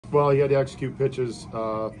Well, he had to execute pitches.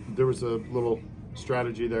 There was a little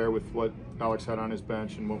strategy there with what Alex had on his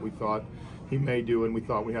bench and what we thought he may do, and we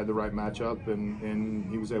thought we had the right matchup,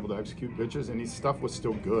 and he was able to execute pitches, and his stuff was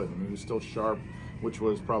still good. I mean, he was still sharp, which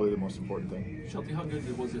was probably the most important thing. Shelton, how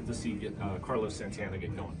good was it to see Carlos Santana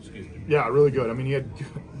get going? Excuse me. Yeah, really good. I mean, he had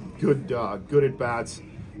good at bats.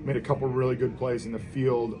 Made a couple really good plays in the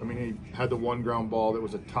field. I mean, he had the one ground ball that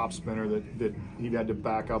was a top spinner that he had to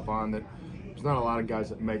back up on. That there's not a lot of guys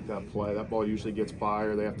that make that play. That ball usually gets by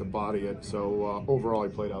or they have to body it. So overall, he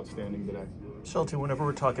played outstanding today. Shelton, whenever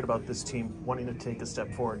we're talking about this team wanting to take a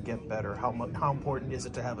step forward, get better, how important is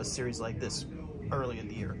it to have a series like this early in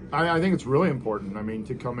the year? I think it's really important. I mean,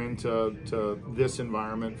 to come into this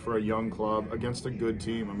environment for a young club against a good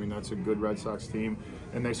team. I mean, that's a good Red Sox team,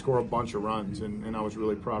 and they score a bunch of runs, and I was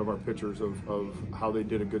really proud of our pitchers of how they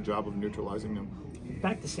did a good job of neutralizing them.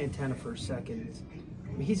 Back to Santana for a second.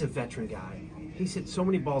 I mean, he's a veteran guy. He's hit so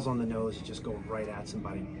many balls on the nose, he's just going right at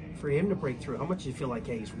somebody. For him to break through, how much do you feel like,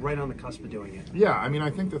 hey, he's right on the cusp of doing it? Yeah, I mean, I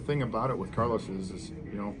think the thing about it with Carlos is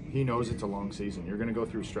you know, he knows it's a long season. You're going to go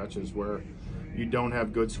through stretches where you don't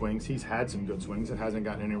have good swings. He's had some good swings. It hasn't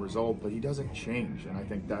gotten any result, but he doesn't change, and I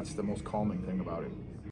think that's the most calming thing about it.